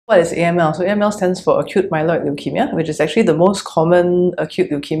What is AML? So AML stands for Acute Myeloid Leukemia, which is actually the most common acute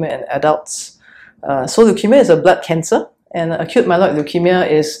leukemia in adults. So leukemia is a blood cancer, and acute myeloid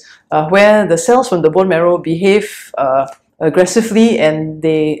leukemia is where the cells from the bone marrow behave aggressively and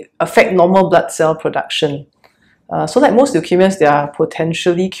they affect normal blood cell production. So like most leukemias, they are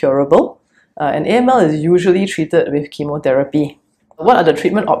potentially curable, and AML is usually treated with chemotherapy. What are the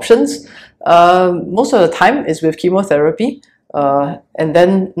treatment options? Most of the time is with chemotherapy, and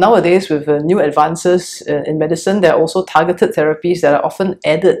then nowadays with new advances in medicine, there are also targeted therapies that are often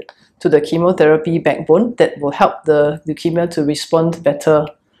added to the chemotherapy backbone that will help the leukemia to respond better.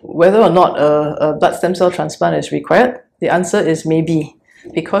 Whether or not a blood stem cell transplant is required, the answer is maybe,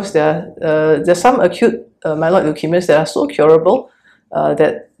 because there are some acute myeloid leukemias that are so curable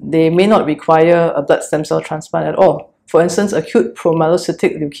that they may not require a blood stem cell transplant at all. For instance, acute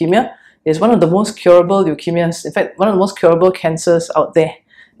promyelocytic leukemia is one of the most curable leukemias, in fact, one of the most curable cancers out there.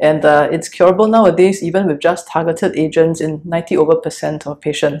 And it's curable nowadays even with just targeted agents in 90% of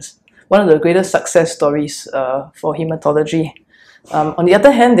patients. One of the greatest success stories for hematology. On the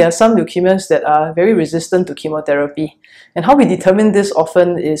other hand, there are some leukemias that are very resistant to chemotherapy. And how we determine this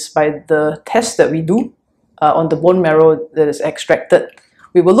often is by the test that we do on the bone marrow that is extracted.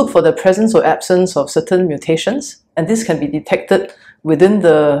 We will look for the presence or absence of certain mutations, and this can be detected within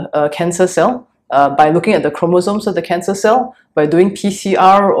the cancer cell by looking at the chromosomes of the cancer cell, by doing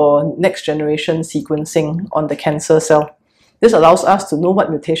PCR or next generation sequencing on the cancer cell. This allows us to know what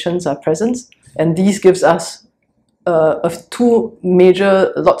mutations are present, and these gives us two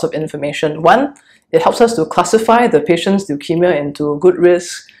major lots of information. One, it helps us to classify the patient's leukemia into good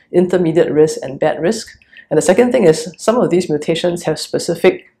risk, intermediate risk, and bad risk. And the second thing is some of these mutations have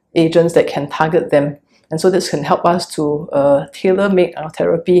specific agents that can target them. And so this can help us to tailor-make our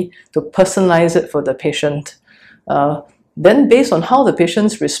therapy, to personalize it for the patient. Then based on how the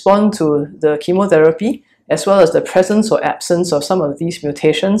patients respond to the chemotherapy, as well as the presence or absence of some of these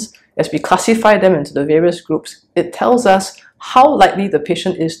mutations, as we classify them into the various groups, it tells us how likely the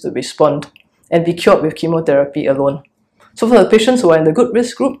patient is to respond and be cured with chemotherapy alone. So for the patients who are in the good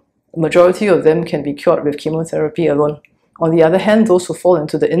risk group, the majority of them can be cured with chemotherapy alone. On the other hand, those who fall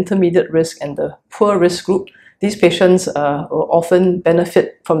into the intermediate risk and the poor risk group, these patients will often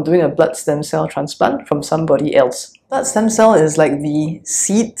benefit from doing a blood stem cell transplant from somebody else. Blood stem cell is like the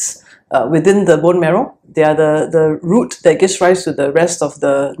seeds within the bone marrow. They are the root that gives rise to the rest of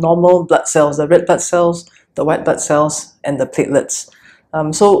the normal blood cells, the red blood cells, the white blood cells, and the platelets.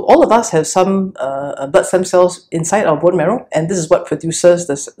 So all of us have some blood stem cells inside our bone marrow, and this is what produces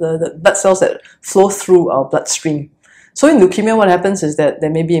the blood cells that flow through our bloodstream. So in leukemia, what happens is that there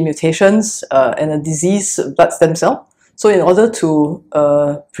may be mutations and a diseased blood stem cell. So in order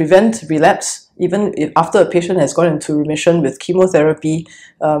to prevent relapse, even if after a patient has gone into remission with chemotherapy,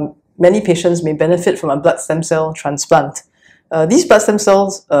 many patients may benefit from a blood stem cell transplant. These blood stem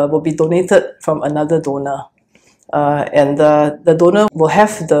cells will be donated from another donor. And the donor will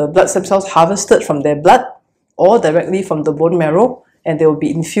have the blood stem cells harvested from their blood or directly from the bone marrow, and they will be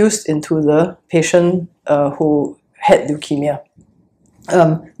infused into the patient who had leukemia.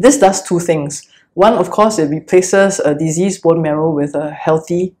 This does two things. One, of course, it replaces a diseased bone marrow with a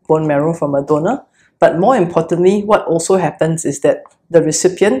healthy bone marrow from a donor. But more importantly, what also happens is that the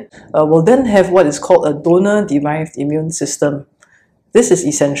recipient will then have what is called a donor-derived immune system. This is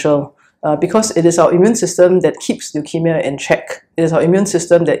essential because it is our immune system that keeps leukemia in check. It is our immune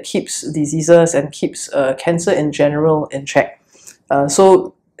system that keeps diseases and keeps cancer in general in check.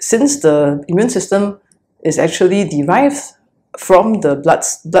 So since the immune system is actually derived from the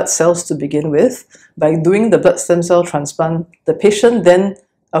blood cells to begin with, by doing the blood stem cell transplant, the patient then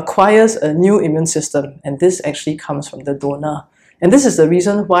acquires a new immune system, and this actually comes from the donor. And this is the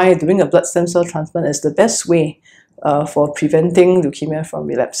reason why doing a blood stem cell transplant is the best way for preventing leukemia from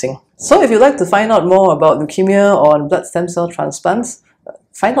relapsing. So if you'd like to find out more about leukemia or blood stem cell transplants,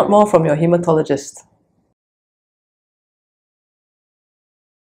 find out more from your hematologist.